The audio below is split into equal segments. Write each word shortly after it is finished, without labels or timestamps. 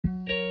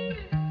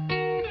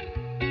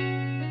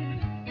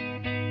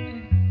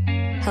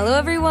Hello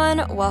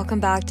everyone, welcome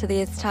back to the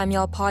It's Time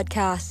Y'all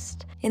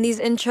podcast. In these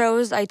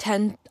intros,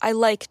 I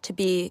like to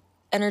be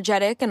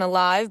energetic and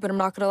alive, but I'm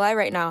not gonna lie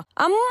right now.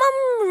 I'm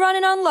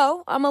running on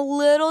low. I'm a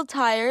little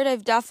tired.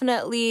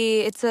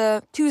 It's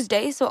a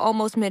Tuesday, so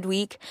almost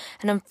midweek,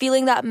 and I'm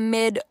feeling that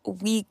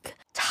midweek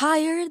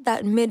tired,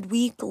 that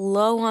midweek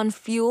low on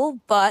fuel,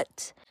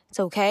 but it's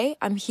okay.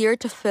 I'm here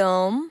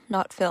to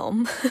not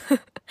film.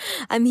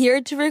 I'm here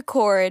to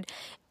record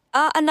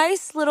a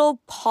nice little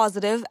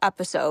positive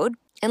episode.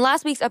 In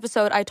last week's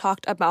episode, I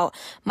talked about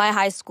my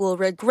high school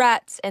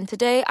regrets, and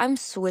today I'm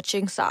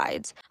switching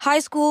sides. High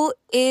school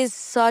is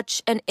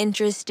such an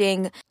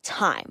interesting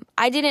time.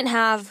 I didn't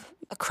have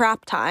a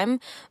crap time,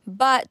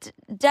 but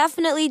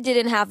definitely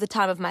didn't have the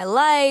time of my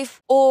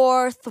life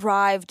or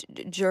thrived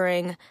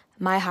during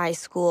my high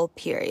school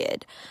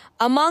period.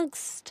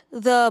 Amongst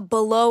the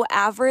below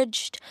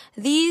averaged,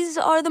 these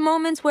are the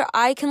moments where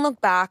I can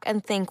look back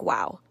and think,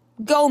 wow,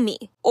 go me.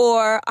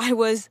 Or I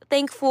was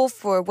thankful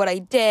for what I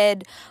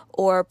did,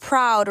 or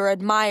proud or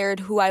admired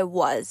who I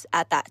was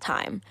at that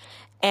time.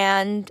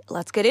 And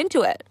let's get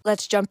into it.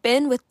 Let's jump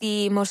in with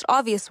the most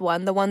obvious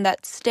one, the one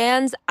that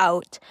stands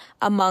out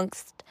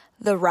amongst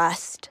the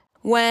rest,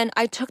 when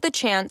I took the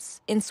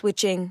chance in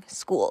switching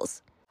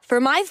schools.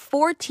 For my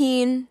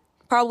 14,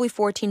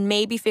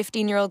 maybe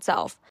 15-year-old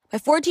self, my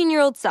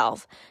 14-year-old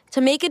self,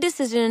 to make a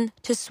decision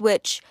to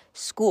switch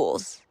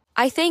schools,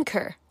 I thank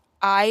her.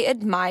 I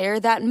admire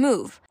that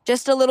move.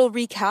 Just a little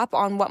recap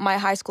on what my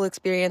high school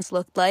experience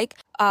looked like.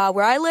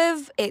 Where I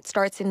live, it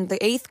starts in the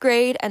 8th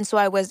grade, and so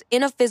I was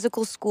in a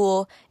physical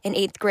school in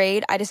 8th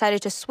grade. I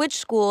decided to switch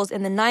schools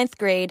in the 9th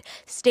grade,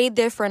 stayed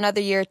there for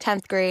another year,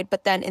 10th grade,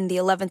 but then in the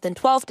 11th and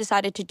 12th,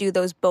 decided to do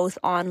those both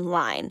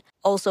online.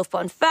 Also,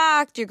 fun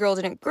fact, your girl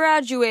didn't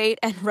graduate,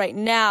 and right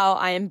now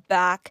I am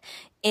back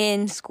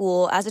in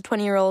school as a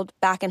 20-year-old,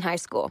 back in high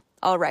school.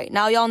 All right,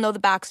 now y'all know the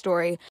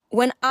backstory.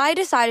 When I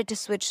decided to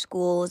switch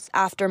schools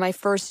after my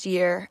first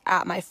year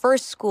at my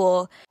first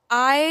school,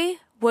 I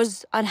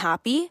was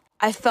unhappy.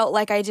 I felt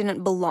like I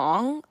didn't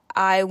belong.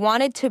 I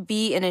wanted to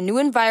be in a new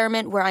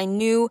environment where I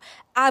knew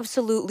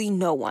absolutely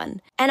no one.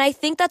 And I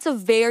think that's a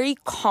very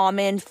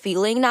common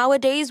feeling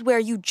nowadays, where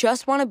you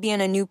just want to be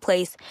in a new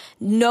place.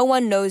 No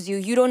one knows you.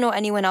 You don't know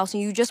anyone else,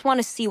 and you just want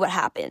to see what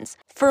happens.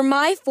 For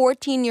my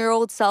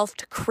 14-year-old self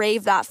to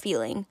crave that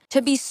feeling,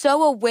 to be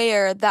so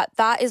aware that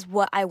that is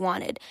what I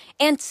wanted,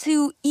 and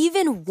to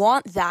even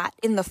want that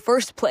in the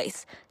first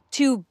place,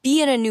 to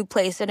be in a new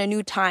place at a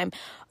new time,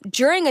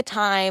 during a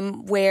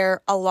time where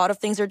a lot of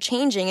things are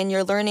changing and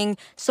you're learning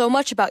so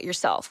much about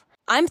yourself.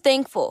 I'm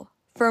thankful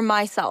for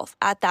myself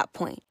at that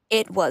point.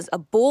 It was a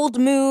bold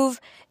move.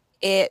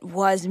 It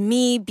was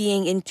me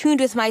being in tune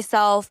with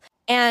myself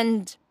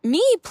and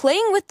me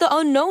playing with the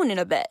unknown in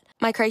a bit.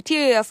 My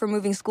criteria for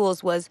moving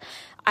schools was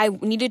I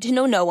needed to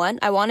know no one.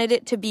 I wanted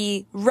it to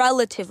be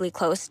relatively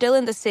close, still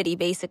in the city,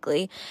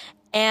 basically.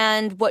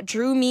 And what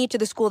drew me to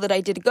the school that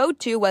I did go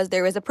to was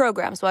there was a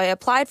program. So I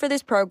applied for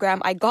this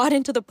program. I got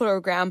into the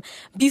program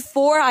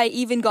before I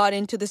even got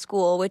into the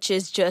school, which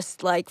is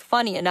just like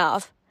funny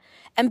enough.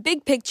 And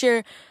big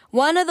picture,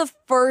 one of the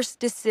first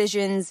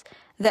decisions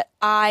that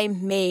I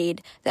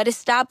made that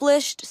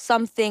established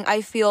something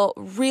I feel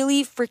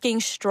really freaking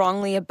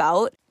strongly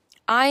about,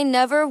 I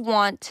never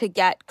want to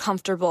get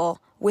comfortable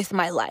with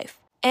my life.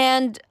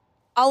 And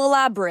I'll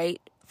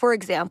elaborate. For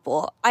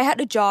example, I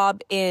had a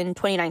job in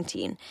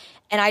 2019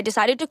 and I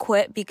decided to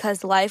quit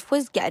because life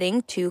was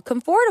getting too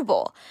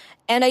comfortable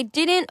and I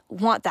didn't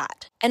want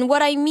that. And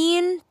what I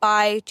mean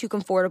by too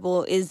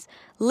comfortable is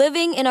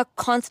living in a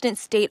constant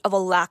state of a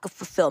lack of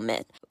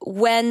fulfillment.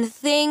 When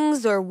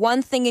things or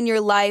one thing in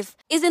your life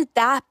isn't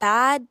that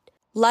bad,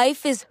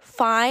 life is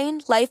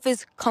fine, life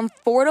is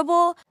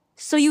comfortable,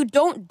 so you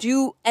don't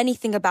do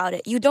anything about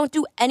it. You don't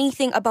do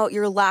anything about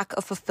your lack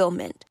of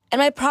fulfillment. And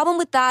my problem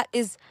with that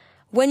is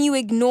when you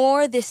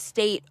ignore this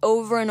state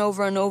over and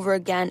over and over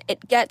again,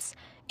 it gets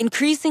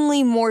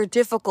increasingly more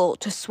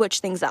difficult to switch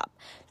things up,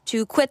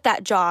 to quit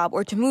that job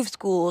or to move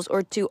schools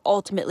or to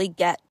ultimately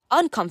get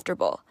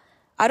uncomfortable.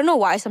 I don't know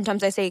why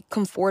sometimes I say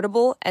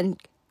comfortable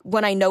and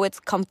when I know it's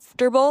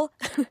comfortable,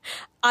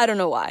 I don't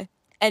know why.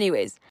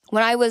 Anyways,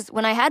 when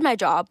I had my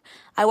job,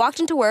 I walked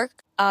into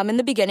work in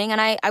the beginning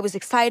and I was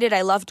excited.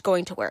 I loved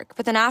going to work.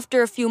 But then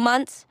after a few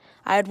months,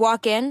 I'd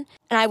walk in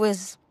and I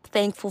was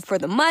thankful for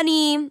the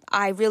money.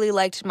 I really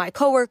liked my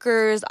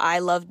coworkers. I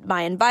loved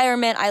my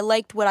environment. I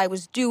liked what I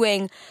was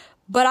doing,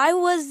 but I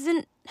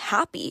wasn't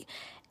happy.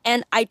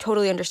 And I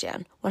totally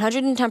understand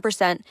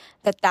 110%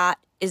 that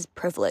is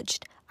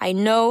privileged. I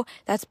know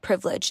that's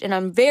privileged, and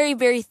I'm very,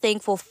 very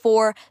thankful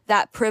for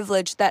that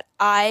privilege that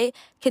I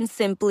can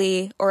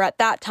simply, or at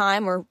that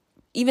time, or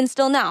even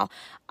still now,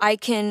 I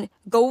can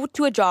go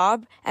to a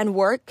job and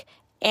work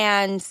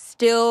and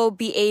still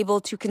be able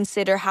to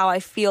consider how I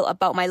feel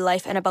about my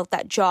life and about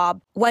that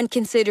job when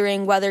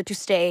considering whether to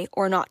stay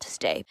or not to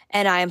stay.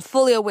 And I am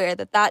fully aware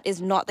that that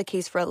is not the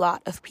case for a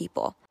lot of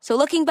people. So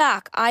looking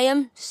back, I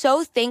am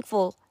so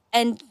thankful.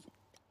 And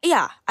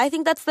yeah, I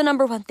think that's the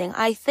number one thing.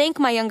 I thank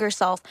my younger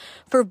self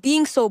for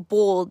being so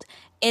bold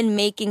in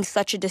making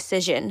such a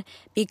decision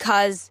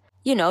because,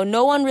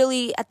 no one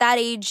really at that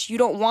age, you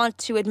don't want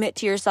to admit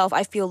to yourself,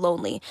 I feel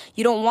lonely.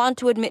 You don't want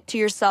to admit to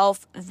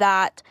yourself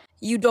that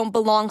you don't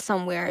belong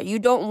somewhere. You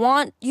don't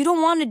want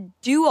to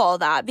do all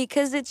that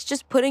because it's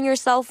just putting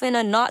yourself in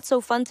a not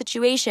so fun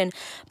situation.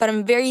 But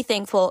I'm very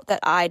thankful that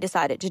I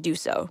decided to do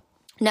so.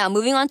 Now,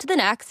 moving on to the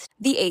next,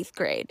 the 8th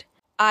grade.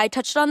 I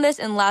touched on this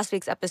in last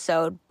week's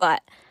episode,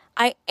 but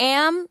I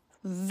am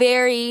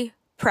very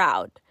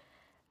proud.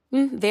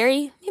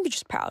 Maybe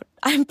just proud.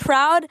 I'm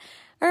proud,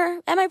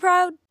 or am I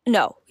proud?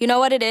 No. You know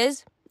what it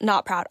is?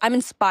 Not proud. I'm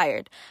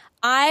inspired.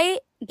 I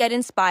get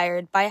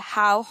inspired by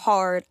how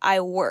hard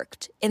I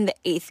worked in the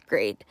 8th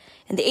grade.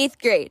 In the 8th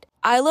grade,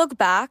 I look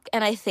back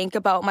and I think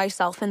about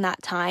myself in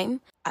that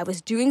time. I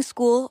was doing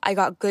school. I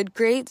got good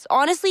grades.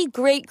 Honestly,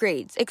 great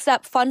grades.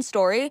 Except, fun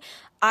story,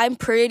 I'm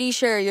pretty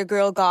sure your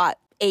girl got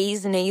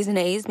A's and A's and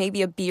A's,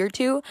 maybe a B or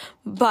two.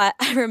 But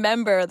I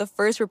remember the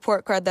first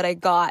report card that I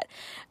got,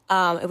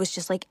 it was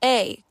just like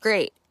A,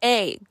 great,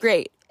 A,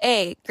 great,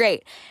 A,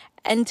 great.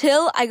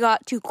 Until I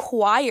got to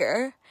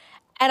choir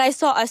and I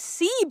saw a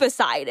C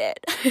beside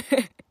it.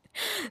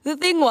 The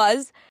thing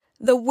was,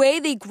 the way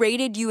they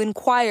graded you in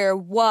choir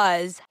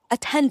was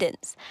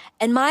attendance.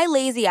 And my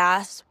lazy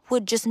ass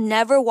would just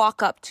never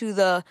walk up to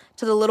the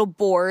little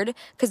board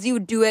because you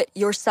would do it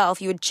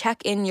yourself. You would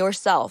check in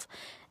yourself.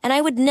 And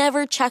I would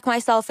never check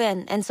myself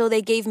in. And so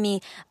they gave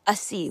me a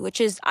C,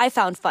 which I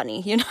found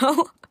funny,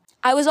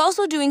 I was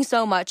also doing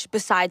so much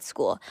besides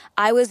school.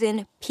 I was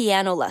in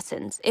piano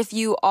lessons. If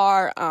you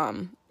are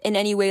in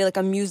any way like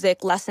a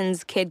music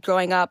lessons kid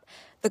growing up,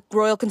 the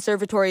Royal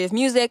Conservatory of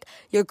Music,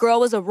 your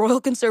girl was a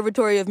Royal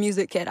Conservatory of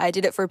Music kid. I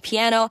did it for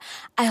piano.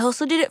 I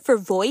also did it for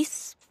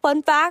voice,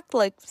 fun fact,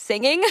 like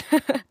singing,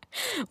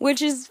 which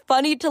is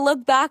funny to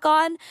look back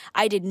on.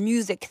 I did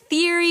music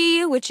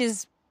theory, which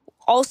is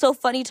also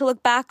funny to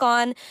look back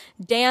on.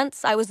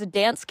 Dance, I was a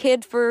dance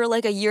kid for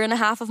like a year and a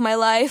half of my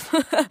life.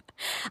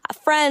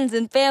 Friends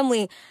and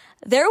family.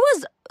 There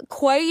was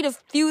quite a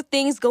few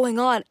things going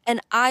on, and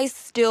I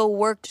still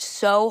worked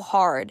so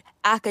hard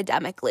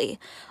academically.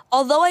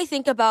 Although I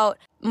think about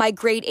my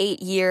grade 8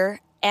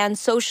 year and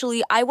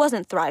socially, I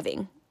wasn't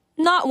thriving.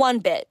 Not one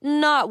bit.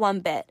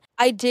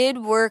 I did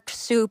work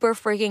super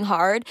freaking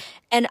hard,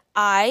 and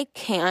I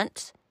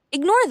can't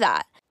ignore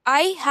that.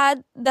 I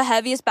had the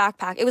heaviest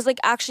backpack. It was like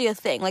actually a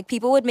thing. Like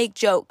people would make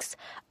jokes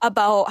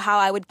about how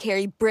I would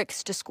carry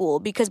bricks to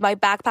school because my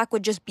backpack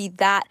would just be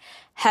that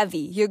heavy.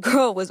 Your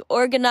girl was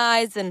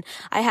organized and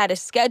I had a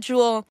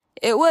schedule.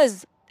 It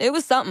was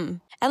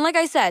something. And like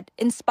I said,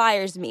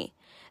 inspires me.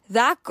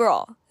 That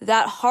girl,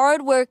 that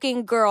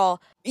hardworking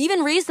girl,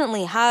 even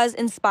recently has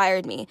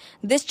inspired me.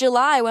 This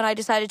July, when I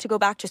decided to go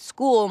back to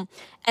school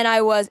and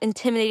I was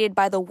intimidated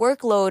by the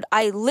workload,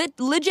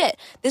 legit,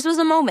 this was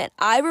a moment.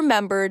 I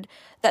remembered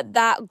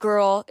that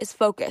girl is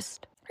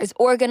focused, is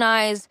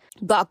organized,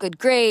 got good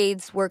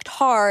grades, worked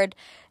hard,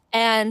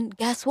 and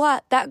guess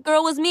what? That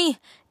girl was me,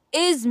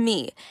 is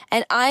me.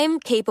 And I'm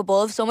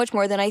capable of so much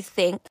more than I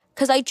think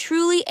because I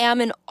truly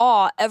am in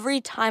awe every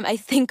time I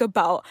think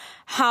about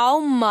how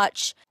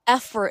much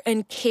effort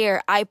and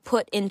care I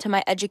put into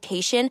my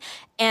education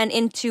and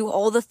into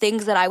all the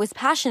things that I was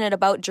passionate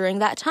about during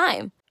that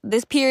time.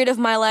 This period of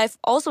my life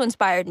also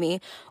inspired me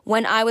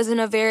when I was in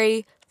a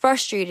very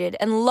frustrated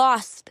and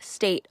lost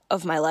state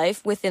of my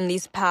life within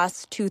these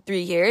past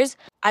 2-3 years.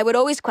 I would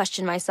always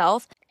question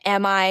myself.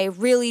 Am I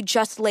really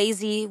just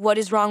lazy? What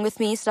is wrong with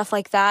me? Stuff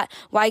like that.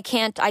 Why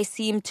can't I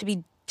seem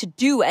to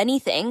do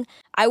anything?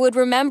 I would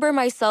remember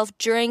myself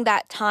during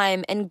that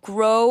time and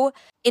grow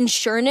in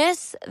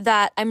sureness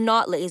that I'm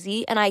not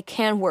lazy and I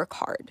can work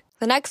hard.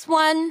 The next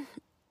one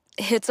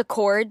hits a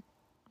chord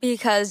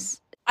because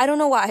I don't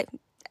know why.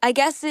 I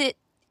guess it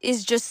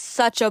is just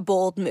such a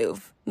bold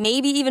move.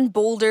 Maybe even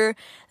bolder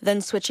than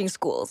switching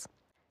schools.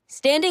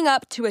 Standing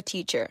up to a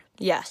teacher.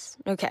 Yes.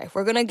 Okay.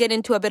 We're going to get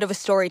into a bit of a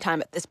story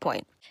time at this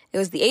point. It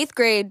was the 8th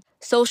grade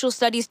social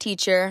studies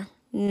teacher.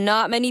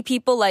 Not many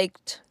people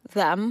liked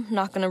them.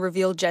 Not going to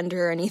reveal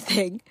gender or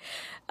anything.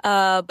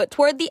 But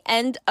toward the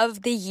end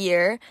of the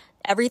year,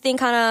 everything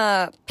kind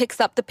of picks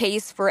up the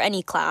pace for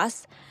any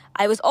class.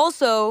 I was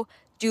also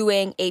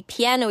doing a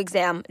piano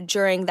exam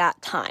during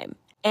that time.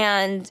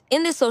 And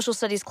in this social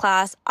studies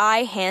class,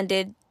 I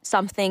handed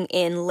something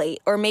in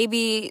late, or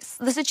maybe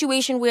the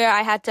situation where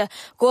I had to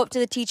go up to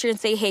the teacher and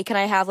say, hey, can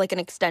I have like an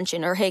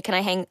extension, or hey, can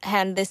I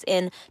hand this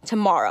in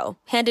tomorrow?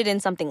 Handed in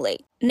something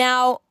late.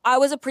 Now, I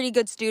was a pretty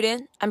good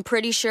student. I'm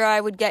pretty sure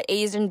I would get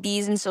A's and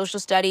B's in social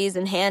studies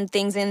and hand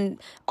things in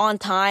on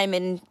time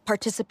and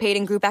participate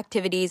in group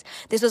activities.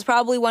 This was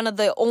probably one of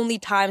the only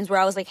times where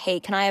I was like, hey,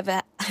 can I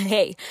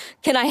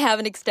have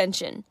an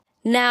extension?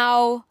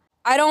 Now,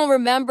 I don't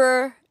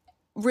remember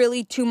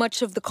really too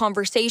much of the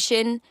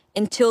conversation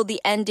until the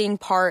ending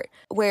part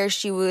where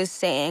she was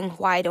saying,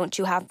 why don't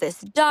you have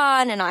this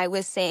done? And I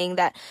was saying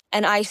that,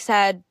 and I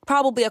said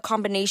probably a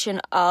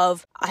combination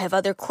of I have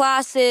other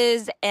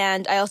classes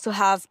and I also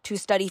have to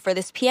study for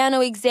this piano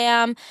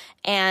exam.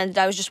 And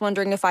I was just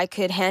wondering if I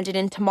could hand it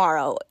in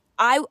tomorrow.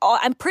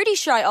 I'm pretty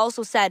sure I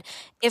also said,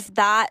 if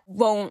that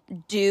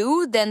won't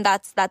do, then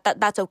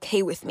that's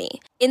okay with me.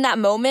 In that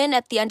moment,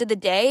 at the end of the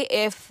day,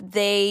 if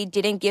they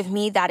didn't give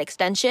me that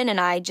extension and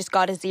I just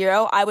got a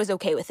 0, I was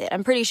okay with it.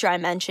 I'm pretty sure I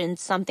mentioned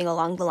something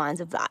along the lines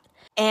of that.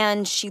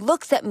 And she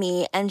looks at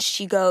me and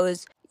she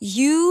goes,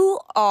 "You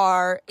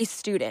are a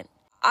student.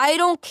 I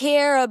don't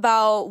care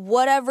about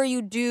whatever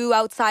you do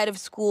outside of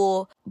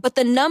school, but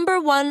the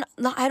number one,"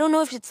 I don't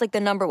know if it's like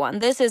the number one.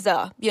 This is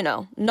a,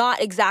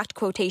 not exact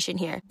quotation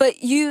here. But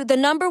the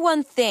number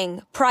one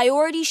thing,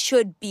 priority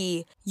should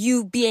be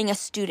you being a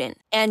student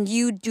and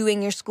you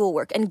doing your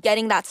schoolwork and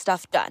getting that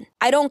stuff done.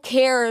 I don't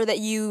care that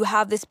you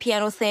have this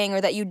piano thing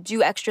or that you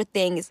do extra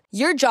things.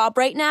 Your job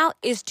right now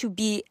is to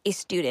be a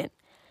student.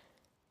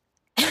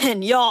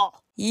 And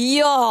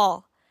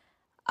y'all,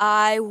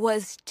 I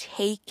was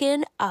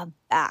taken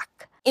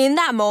aback. In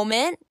that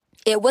moment,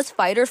 it was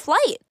fight or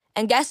flight.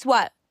 And guess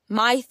what?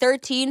 My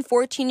 13,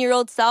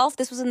 14-year-old self,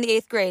 this was in the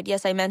 8th grade.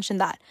 Yes, I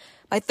mentioned that.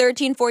 My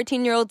 13,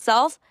 14-year-old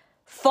self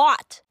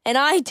fought. And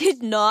I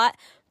did not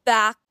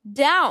back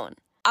down.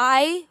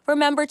 I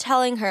remember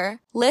telling her,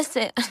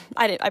 listen.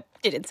 I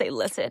didn't say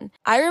listen.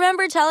 I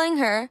remember telling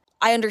her,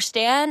 I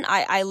understand,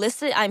 I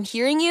listen, I'm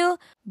hearing you,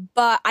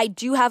 but I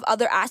do have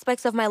other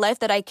aspects of my life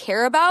that I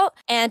care about,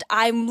 and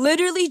I'm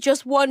literally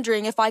just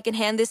wondering if I can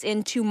hand this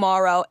in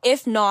tomorrow.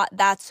 If not,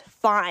 that's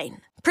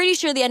fine. Pretty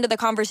sure the end of the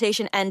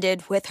conversation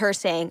ended with her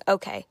saying,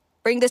 "Okay,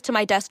 bring this to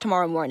my desk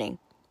tomorrow morning."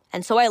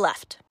 And so I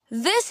left.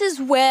 This is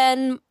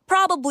when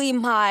probably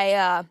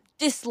my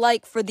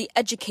dislike for the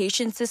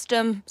education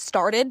system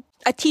started.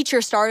 A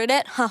teacher started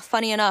it.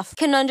 Funny enough.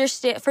 Can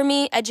understand, for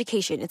me,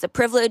 education, it's a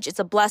privilege, it's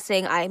a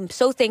blessing. I'm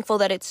so thankful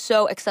that it's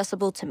so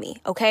accessible to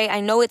me, okay?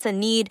 I know it's a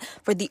need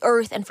for the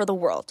earth and for the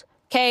world,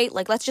 okay?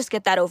 Let's just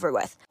get that over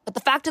with. But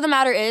the fact of the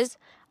matter is,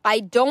 I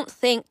don't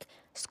think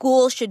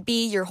school should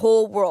be your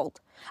whole world.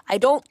 I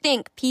don't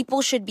think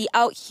people should be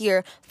out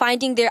here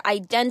finding their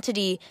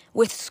identity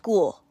with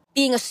school,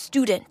 being a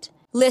student.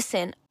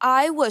 Listen,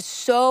 I was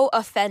so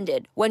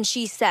offended when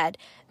she said,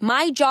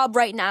 "My job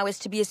right now is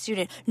to be a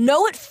student."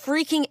 No, it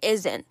freaking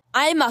isn't.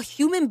 I'm a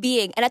human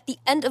being, and at the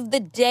end of the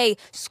day,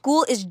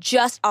 school is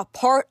just a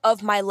part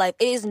of my life.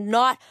 It is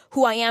not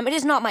who I am. It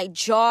is not my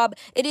job.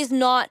 It is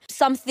not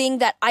something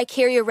that I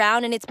carry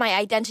around and it's my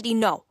identity.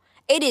 No.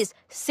 It is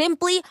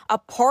simply a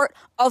part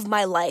of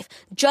my life.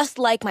 Just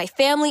like my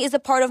family is a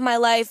part of my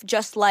life,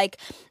 just like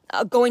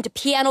going to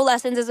piano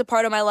lessons is a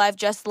part of my life,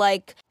 just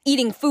like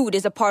eating food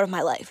is a part of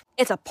my life.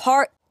 It's a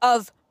part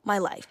of my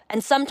life.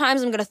 And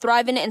sometimes I'm going to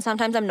thrive in it and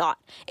sometimes I'm not.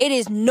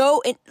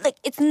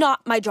 It's not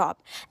my job.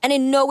 And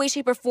in no way,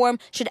 shape, or form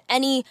should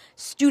any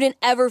student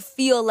ever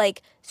feel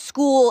like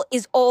school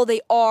is all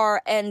they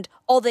are and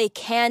all they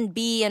can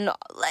be, and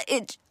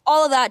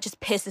all of that just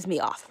pisses me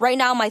off. Right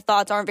now, my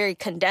thoughts aren't very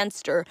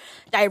condensed or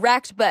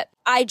direct, but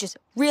I just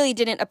really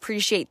didn't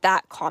appreciate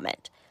that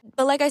comment.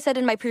 But like I said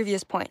in my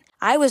previous point,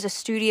 I was a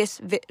studious,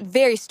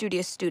 very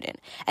studious student.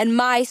 And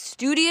my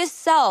studious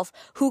self,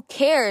 who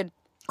cared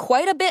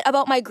quite a bit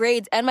about my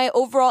grades and my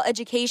overall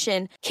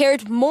education,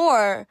 cared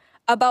more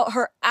about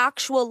her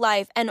actual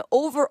life and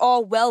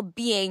overall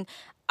well-being.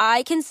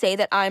 I can say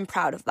that I'm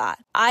proud of that.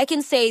 I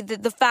can say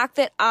that the fact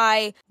that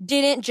I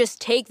didn't just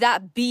take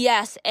that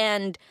BS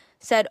and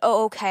said,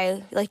 "Oh,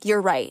 okay,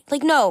 you're right."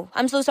 No,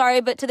 I'm so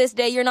sorry, but to this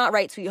day, you're not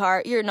right,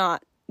 sweetheart. You're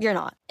not.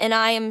 And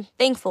I am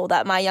thankful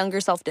that my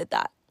younger self did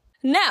that.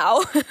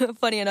 Now,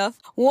 funny enough,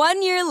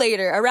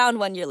 around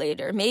 1 year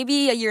later,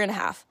 maybe a year and a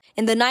half,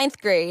 in the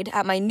 9th grade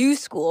at my new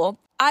school,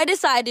 I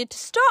decided to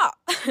stop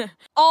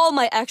all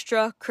my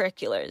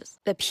extracurriculars.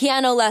 The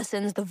piano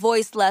lessons, the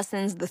voice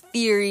lessons, the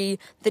theory,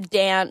 the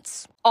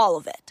dance, all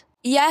of it.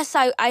 Yes,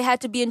 I had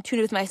to be in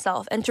tune with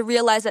myself and to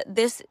realize that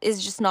this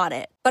is just not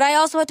it. But I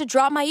also had to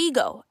drop my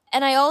ego.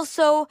 And I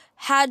also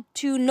had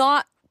to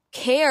not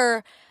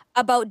care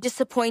about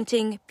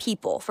disappointing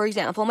people. For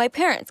example, my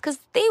parents, because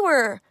they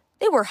were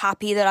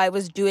happy that I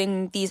was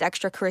doing these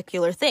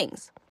extracurricular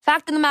things.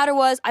 Fact of the matter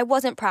was, I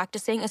wasn't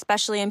practicing,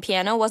 especially in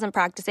piano, wasn't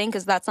practicing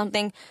because that's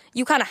something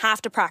you kind of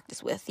have to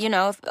practice with.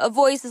 If a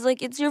voice is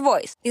it's your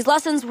voice. These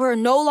lessons were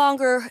no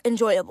longer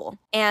enjoyable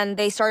and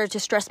they started to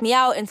stress me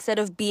out instead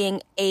of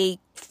being a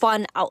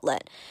fun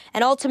outlet.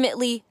 And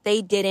ultimately,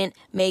 they didn't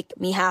make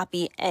me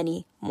happy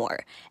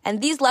anymore.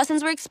 And these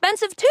lessons were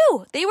expensive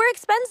too. They were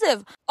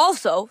expensive.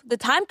 Also, the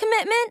time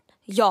commitment,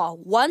 y'all,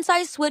 once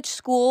I switched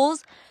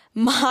schools,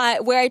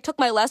 where I took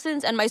my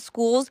lessons and my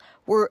schools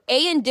were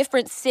A, in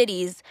different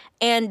cities,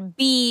 and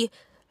B,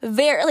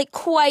 very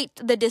quite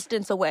the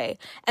distance away.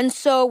 And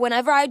so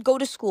whenever I'd go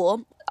to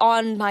school,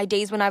 on my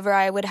days whenever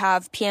I would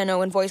have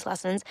piano and voice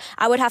lessons,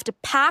 I would have to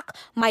pack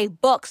my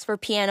books for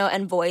piano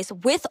and voice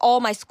with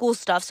all my school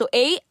stuff. So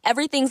A,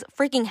 everything's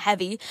freaking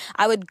heavy.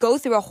 I would go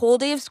through a whole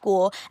day of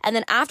school, and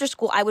then after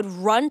school, I would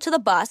run to the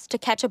bus to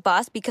catch a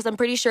bus because I'm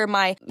pretty sure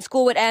my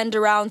school would end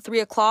around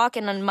 3 o'clock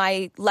and then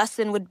my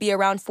lesson would be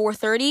around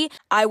 4:30.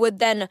 I would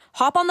then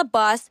hop on the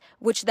bus,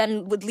 which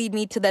then would lead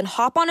me to then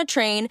hop on a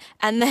train,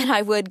 and then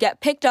I would get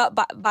picked up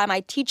by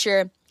my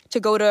teacher to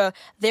go to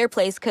their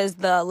place because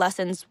the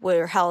lessons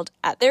were held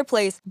at their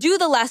place, do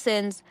the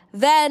lessons,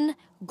 then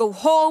go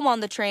home on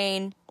the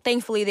train.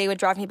 Thankfully, they would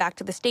drive me back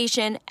to the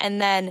station, and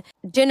then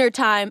dinner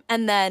time,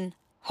 and then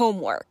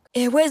homework.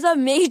 It was a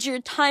major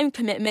time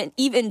commitment,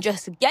 even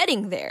just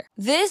getting there.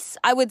 This,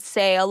 I would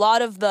say, a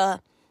lot of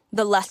the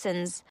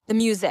lessons, the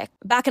music.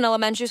 Back in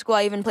elementary school,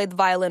 I even played the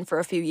violin for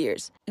a few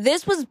years.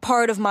 This was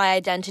part of my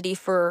identity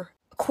for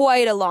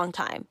quite a long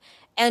time.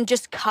 And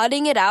just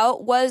cutting it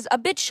out was a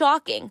bit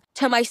shocking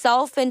to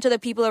myself and to the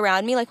people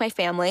around me, like my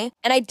family.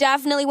 And I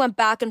definitely went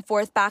back and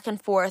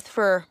forth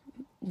for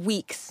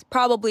weeks,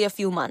 probably a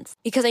few months,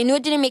 because I knew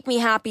it didn't make me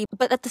happy.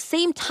 But at the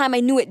same time,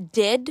 I knew it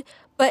did,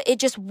 but it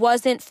just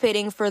wasn't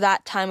fitting for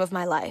that time of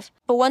my life.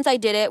 But once I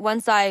did it,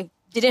 once I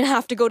didn't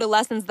have to go to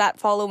lessons that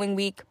following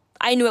week,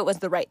 I knew it was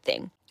the right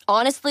thing.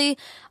 Honestly,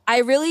 I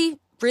really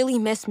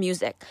miss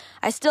music.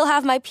 I still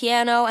have my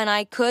piano and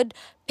I could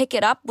pick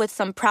it up with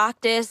some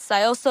practice.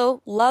 I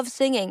also love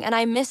singing and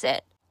I miss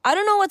it. I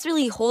don't know what's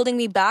really holding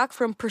me back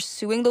from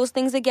pursuing those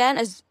things again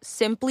as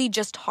simply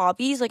just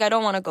hobbies. Like, I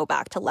don't want to go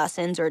back to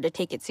lessons or to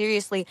take it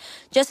seriously.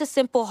 Just a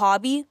simple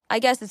hobby. I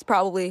guess it's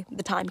probably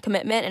the time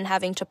commitment and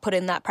having to put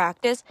in that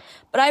practice.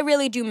 But I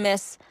really do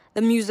miss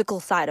the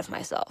musical side of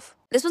myself.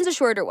 This one's a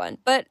shorter one,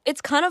 but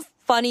it's kind of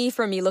funny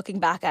for me looking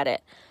back at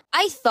it.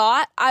 I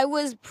thought I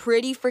was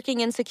pretty freaking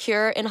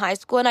insecure in high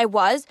school, and I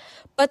was,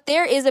 but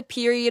there is a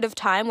period of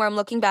time where I'm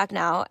looking back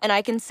now and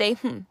I can say,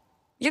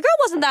 your girl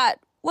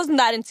wasn't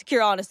that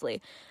insecure,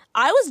 honestly.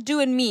 I was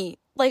doing me,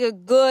 like a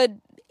good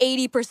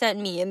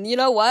 80% me. And you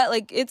know what?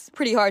 Like, it's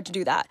pretty hard to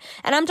do that.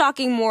 And I'm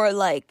talking more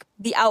like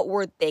the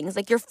outward things,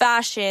 like your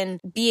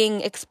fashion,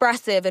 being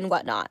expressive and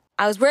whatnot.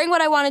 I was wearing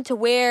what I wanted to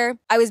wear.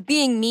 I was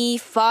being me,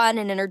 fun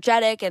and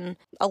energetic and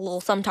a little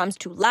sometimes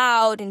too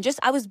loud. And just,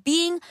 I was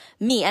being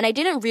me. And I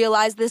didn't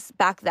realize this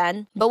back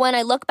then. But when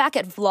I look back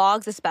at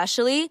vlogs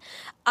especially,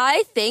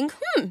 I think,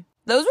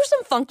 those were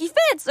some funky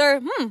fits. Or,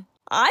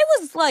 I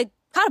was like,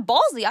 kind of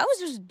ballsy. I was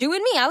just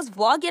doing me. I was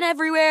vlogging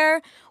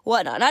everywhere,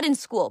 whatnot. Not in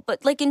school,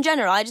 but like in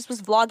general. I just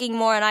was vlogging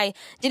more and I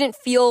didn't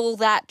feel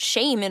that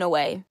shame in a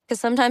way. Because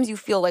sometimes you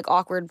feel like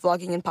awkward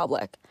vlogging in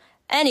public.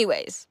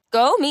 Anyways,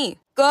 go me.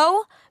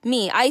 Go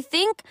me. I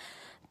think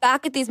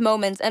back at these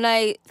moments and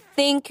I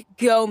think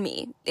go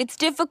me. It's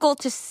difficult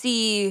to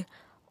see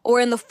or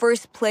in the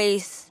first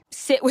place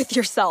sit with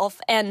yourself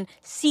and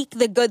seek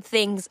the good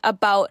things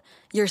about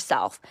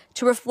yourself,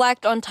 to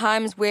reflect on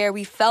times where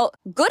we felt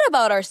good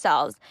about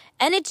ourselves.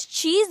 And it's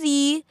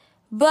cheesy,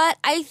 but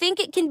I think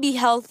it can be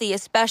healthy,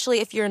 especially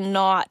if you're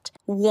not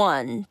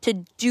one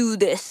to do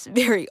this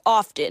very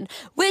often,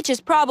 which is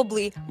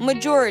probably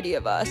majority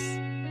of us.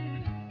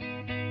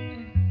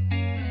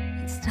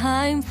 It's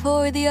time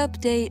for the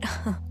update.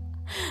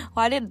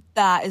 Well, I did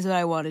that is what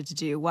I wanted to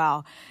do.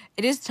 Wow.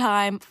 It is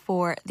time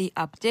for the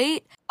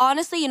update.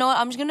 Honestly, you know what?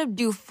 I'm just going to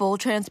do full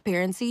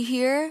transparency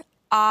here.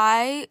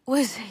 I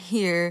was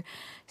here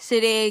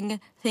sitting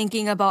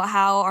thinking about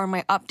how are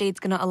my updates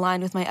going to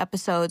align with my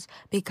episodes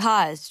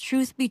because,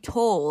 truth be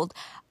told,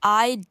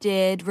 I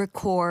did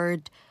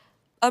record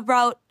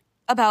about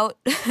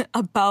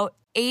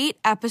 8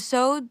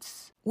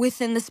 episodes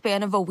within the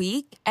span of a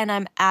week, and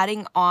I'm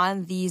adding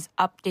on these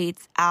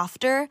updates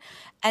after.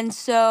 And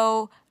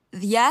so,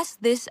 yes,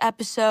 this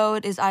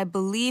episode is, I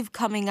believe,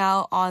 coming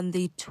out on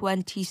the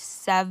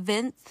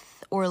 27th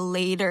or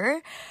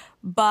later.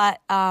 But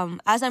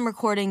as I'm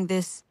recording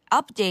this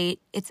update,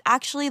 it's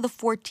actually the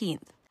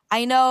 14th.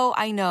 I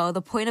know.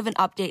 The point of an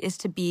update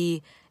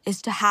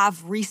is to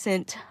have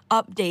recent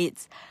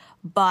updates,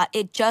 but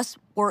it just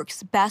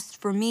works best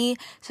for me.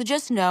 So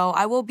just know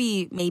I will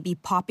be maybe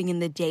popping in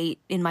the date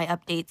in my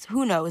updates.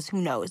 Who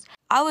knows?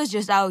 I was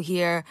just out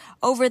here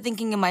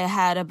overthinking in my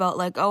head about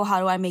like, oh,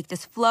 how do I make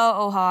this flow?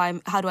 Oh,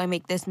 how do I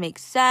make this make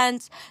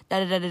sense?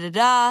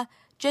 Da-da-da-da-da-da.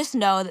 Just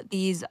know that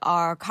these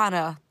are kind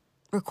of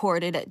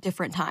recorded at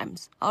different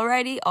times.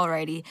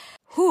 Alrighty.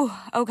 Whew,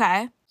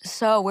 okay.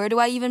 So where do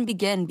I even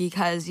begin?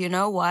 Because you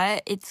know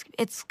what?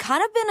 It's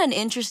kind of been an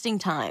interesting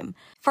time.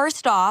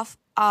 First off,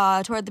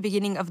 toward the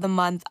beginning of the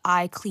month,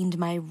 I cleaned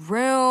my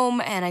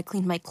room and I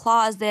cleaned my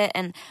closet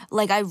and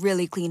like I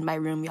really cleaned my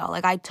room, y'all.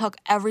 Like I took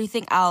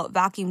everything out,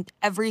 vacuumed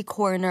every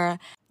corner.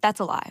 That's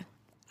a lie.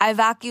 I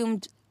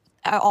vacuumed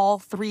all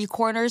 3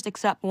 corners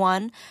except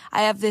one.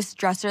 I have this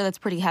dresser that's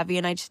pretty heavy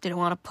and I just didn't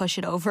want to push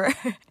it over.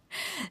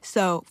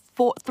 So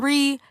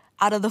 3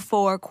 out of the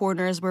 4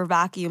 corners were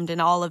vacuumed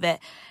and all of it.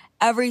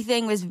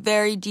 Everything was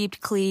very deep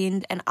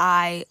cleaned and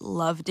I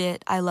loved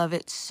it. I love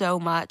it so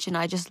much and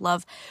I just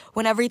love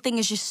when everything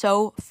is just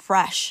so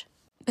fresh.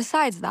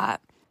 Besides that,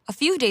 a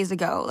few days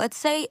ago, let's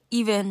say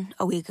even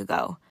a week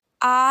ago,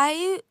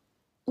 I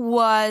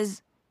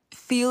was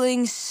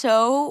feeling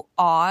so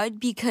odd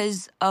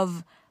because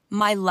of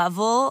my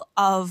level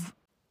of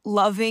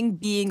loving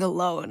being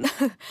alone.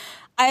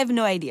 I have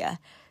no idea.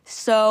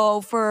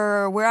 So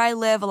for where I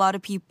live, a lot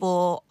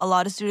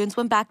of students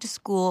went back to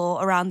school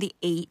around the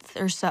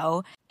 8th or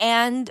so.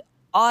 And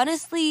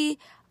honestly,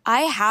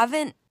 I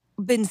haven't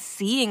been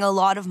seeing a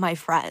lot of my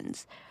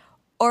friends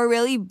or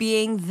really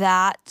being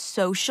that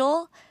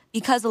social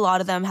because a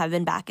lot of them have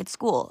been back at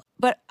school.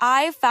 But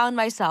I found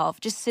myself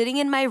just sitting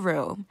in my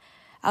room.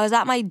 I was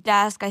at my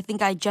desk. I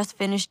think I just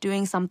finished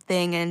doing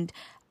something, and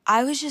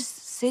I was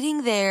just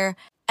sitting there,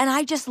 and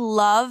I just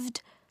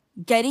loved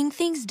getting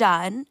things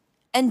done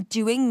and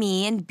doing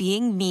me and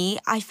being me.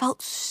 I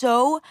felt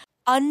so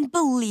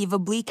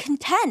unbelievably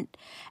content.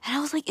 And I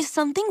was like, is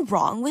something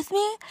wrong with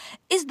me?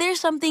 Is there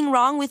something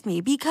wrong with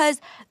me?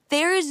 Because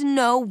there is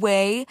no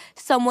way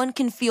someone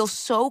can feel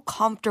so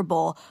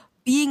comfortable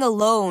being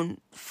alone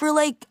for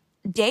like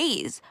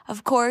days.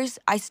 Of course,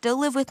 I still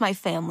live with my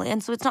family,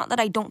 and so it's not that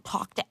I don't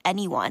talk to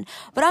anyone,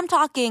 but I'm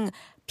talking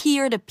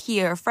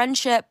peer-to-peer,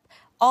 friendship,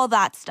 all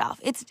that stuff.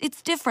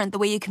 It's different the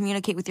way you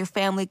communicate with your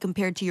family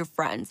compared to your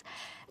friends.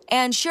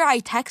 And sure, I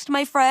text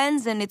my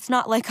friends, and it's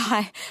not like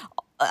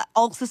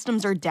all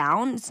systems are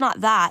down. It's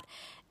not that.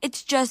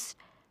 It's just,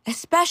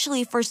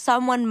 especially for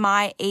someone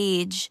my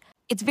age,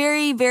 it's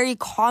very, very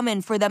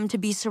common for them to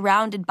be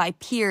surrounded by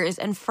peers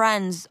and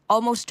friends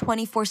almost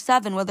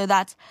 24/7, whether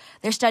that's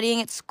they're studying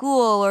at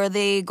school or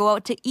they go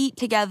out to eat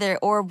together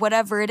or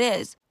whatever it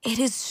is. It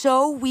is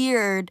so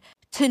weird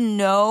to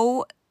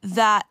know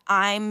that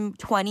I'm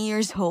 20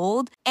 years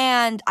old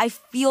and I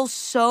feel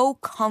so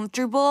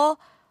comfortable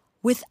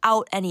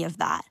without any of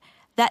that.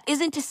 That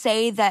isn't to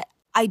say that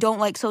I don't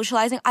like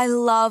socializing. I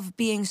love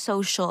being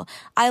social.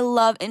 I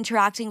love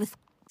interacting with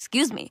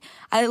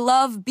I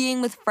love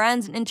being with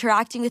friends and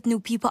interacting with new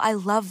people. I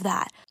love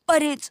that.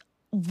 But it's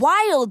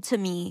wild to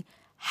me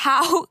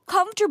how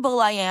comfortable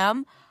I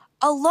am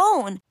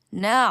alone.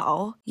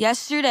 Now,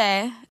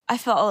 yesterday, I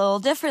felt a little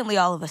differently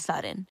all of a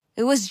sudden.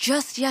 It was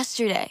just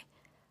yesterday.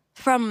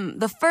 From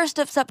the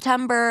 1st of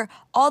September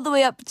all the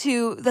way up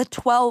to the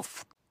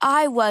 12th,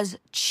 I was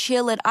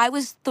chilling. I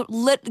was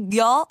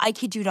y'all, I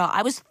kid you not.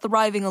 I was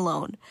thriving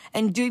alone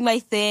and doing my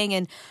thing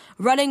and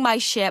running my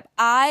ship.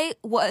 I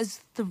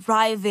was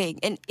thriving,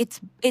 and it's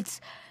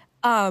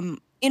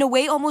in a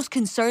way almost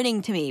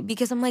concerning to me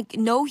because I'm like,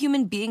 no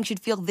human being should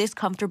feel this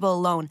comfortable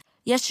alone.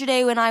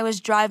 Yesterday when I was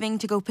driving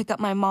to go pick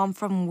up my mom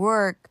from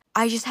work,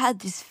 I just had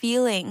this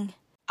feeling.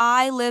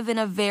 I live in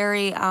a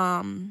very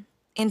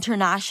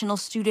international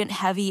student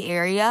heavy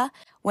area.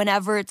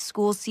 Whenever it's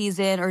school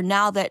season or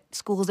now that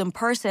school's in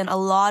person, a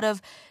lot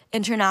of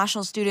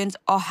international students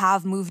all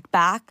have moved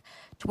back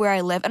to where I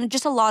live. And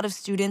just a lot of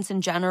students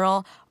in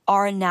general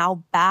are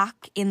now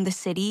back in the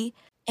city.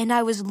 And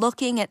I was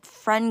looking at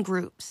friend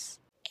groups,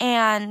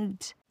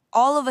 and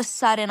all of a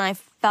sudden I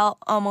felt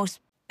almost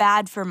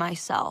bad for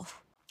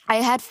myself. I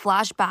had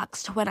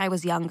flashbacks to when I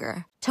was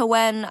younger, to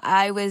when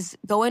I was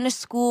going to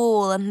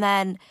school, and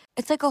then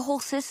it's like a whole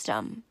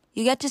system.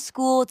 You get to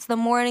school, it's the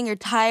morning, you're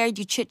tired,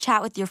 you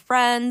chit-chat with your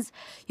friends,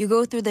 you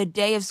go through the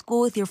day of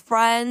school with your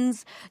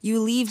friends, you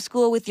leave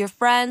school with your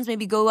friends,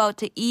 maybe go out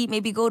to eat,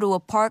 maybe go to a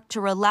park to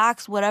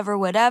relax,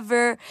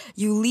 whatever.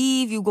 You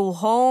leave, you go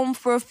home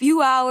for a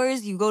few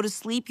hours, you go to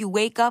sleep, you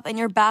wake up, and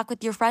you're back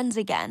with your friends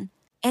again.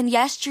 And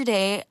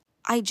yesterday,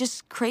 I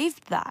just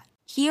craved that.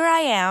 Here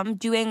I am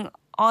doing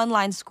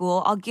online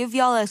school. I'll give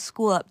y'all a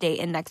school update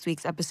in next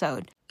week's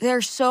episode. There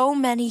are so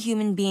many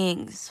human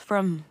beings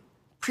from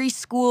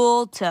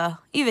preschool to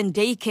even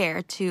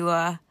daycare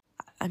to,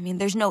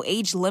 there's no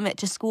age limit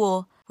to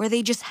school, where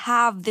they just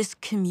have this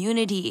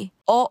community.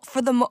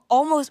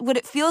 Almost what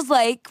it feels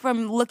like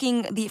from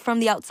looking from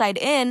the outside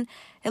in,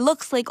 it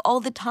looks like all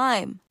the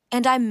time.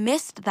 And I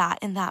missed that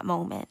in that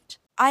moment.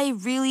 I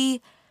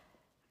really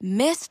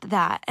missed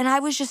that. And I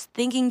was just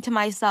thinking to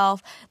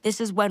myself, this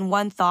is when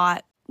one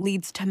thought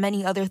leads to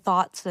many other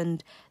thoughts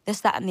and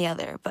this, that, and the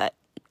other. But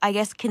I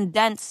guess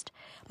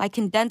my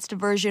condensed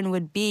version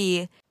would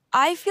be,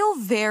 I feel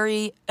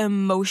very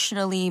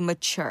emotionally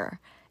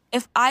mature.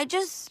 If I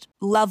just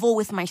level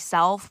with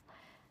myself,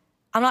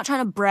 I'm not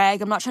trying to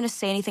brag, I'm not trying to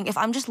say anything. If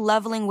I'm just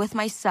leveling with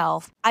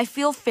myself, I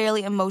feel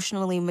fairly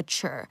emotionally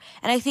mature.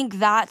 And I think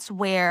that's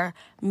where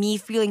me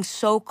feeling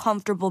so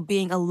comfortable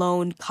being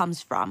alone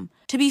comes from.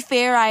 To be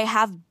fair, I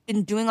have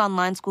been doing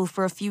online school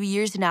for a few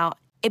years now.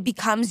 It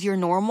becomes your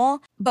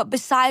normal. But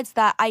besides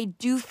that, I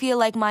do feel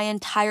like my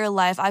entire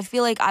life, I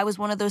feel like I was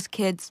one of those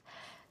kids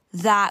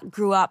that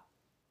grew up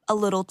a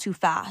little too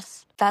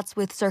fast. That's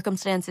with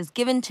circumstances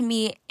given to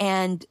me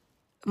and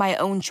my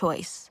own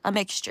choice, a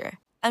mixture.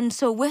 And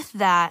so with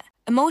that,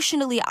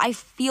 emotionally, I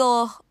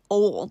feel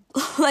old.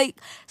 Like,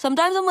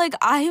 sometimes I'm like,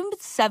 I am a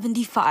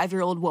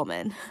 75-year-old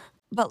woman.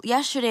 But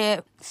yesterday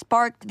it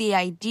sparked the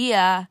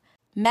idea,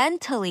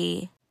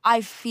 mentally,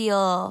 I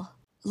feel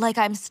like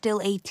I'm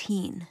still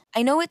 18.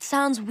 I know it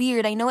sounds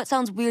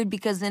weird.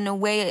 Because in a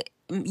way,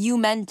 you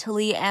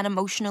mentally and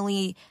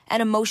emotionally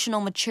and emotional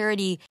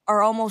maturity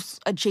are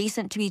almost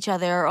adjacent to each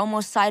other, or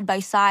almost side by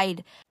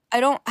side. I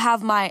don't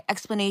have my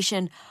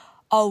explanation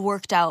all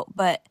worked out,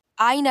 but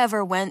I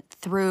never went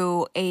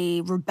through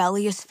a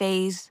rebellious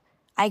phase.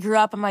 I grew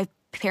up and my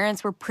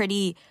parents were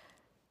pretty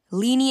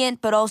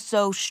lenient but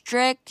also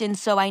strict, and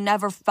so I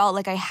never felt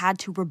like I had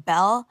to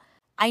rebel.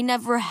 I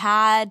never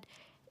had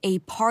a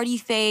party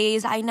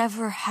phase. I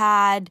never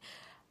had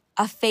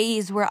a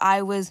phase where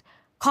I was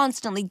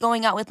constantly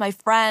going out with my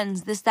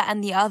friends, this, that,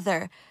 and the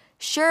other.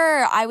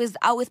 Sure, I was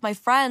out with my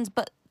friends,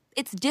 but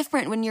it's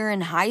different when you're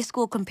in high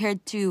school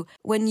compared to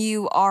when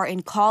you are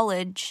in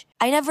college.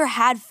 I never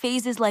had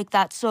phases like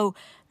that, so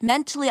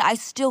mentally I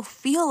still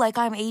feel like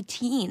I'm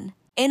 18.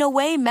 In a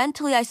way,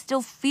 mentally I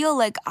still feel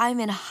like I'm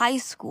in high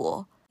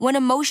school, when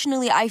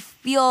emotionally I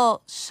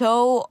feel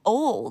so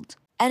old,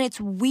 and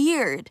it's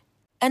weird.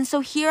 And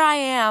so here I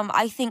am,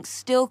 I think,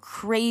 still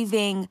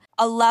craving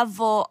a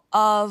level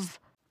of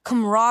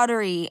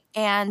camaraderie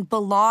and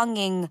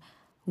belonging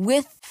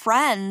with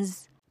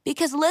friends.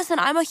 Because listen,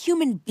 I'm a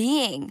human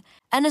being.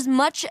 And as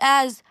much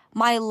as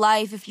my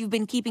life, if you've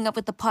been keeping up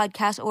with the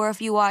podcast or if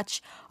you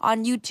watch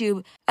on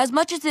YouTube, as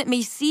much as it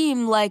may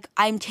seem like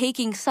I'm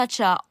taking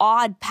such a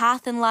odd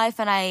path in life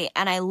and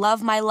I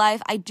love my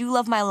life, I do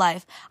love my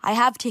life. I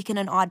have taken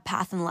an odd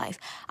path in life.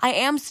 I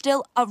am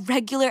still a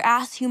regular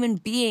ass human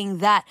being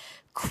that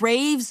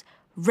craves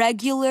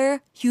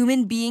regular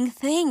human being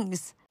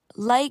things,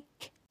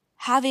 like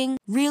having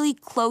really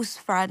close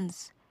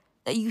friends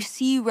that you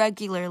see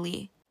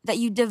regularly, that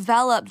you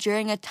develop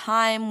during a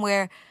time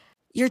where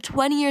you're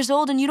 20 years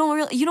old and you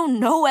don't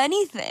know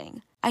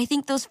anything. I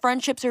think those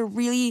friendships are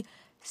really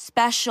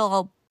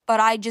special, but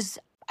I guess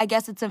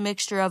it's a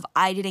mixture of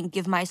I didn't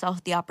give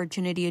myself the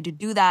opportunity to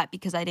do that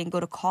because I didn't go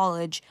to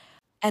college,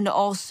 and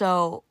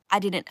also I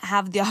didn't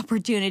have the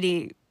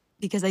opportunity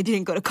because I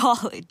didn't go to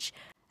college.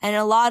 And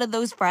a lot of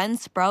those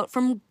friends sprout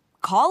from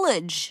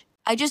college.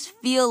 I just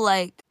feel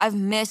like I've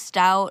missed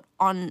out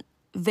on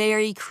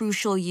very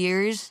crucial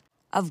years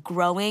of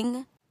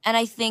growing. And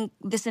I think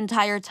this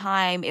entire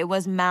time it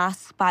was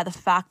masked by the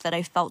fact that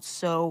I felt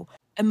so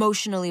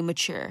emotionally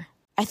mature.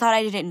 I thought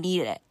I didn't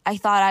need it. I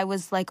thought I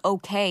was like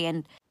okay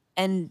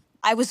and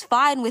I was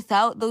fine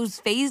without those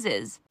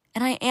phases.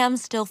 And I am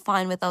still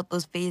fine without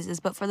those phases,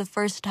 but for the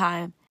first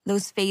time,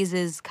 those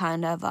phases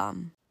kind of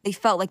they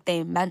felt like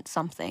they meant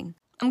something.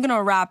 I'm going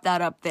to wrap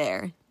that up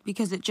there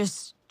because it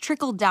just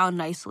trickled down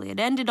nicely. It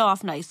ended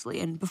off nicely.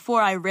 And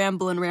before I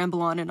ramble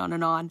on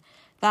and on,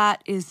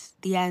 that is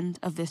the end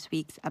of this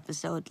week's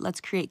episode.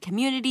 Let's create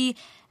community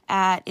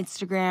at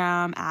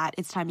Instagram at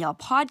It's Time Y'all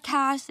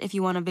Podcast. If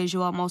you want a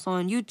visual, I'm also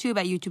on YouTube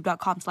at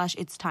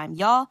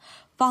youtube.com/itstimeyall.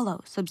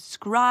 Follow,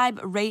 subscribe,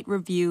 rate,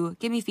 review,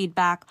 give me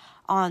feedback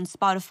on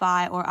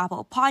Spotify or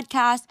Apple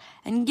Podcasts,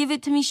 and give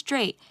it to me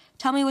straight.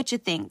 Tell me what you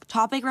think.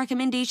 Topic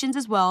recommendations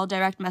as well.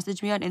 Direct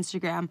message me on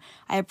Instagram.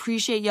 I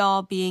appreciate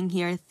y'all being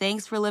here.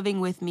 Thanks for living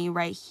with me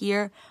right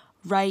here,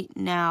 right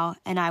now.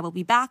 And I will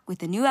be back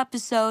with a new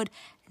episode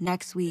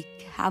next week.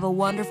 Have a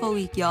wonderful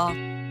week, y'all.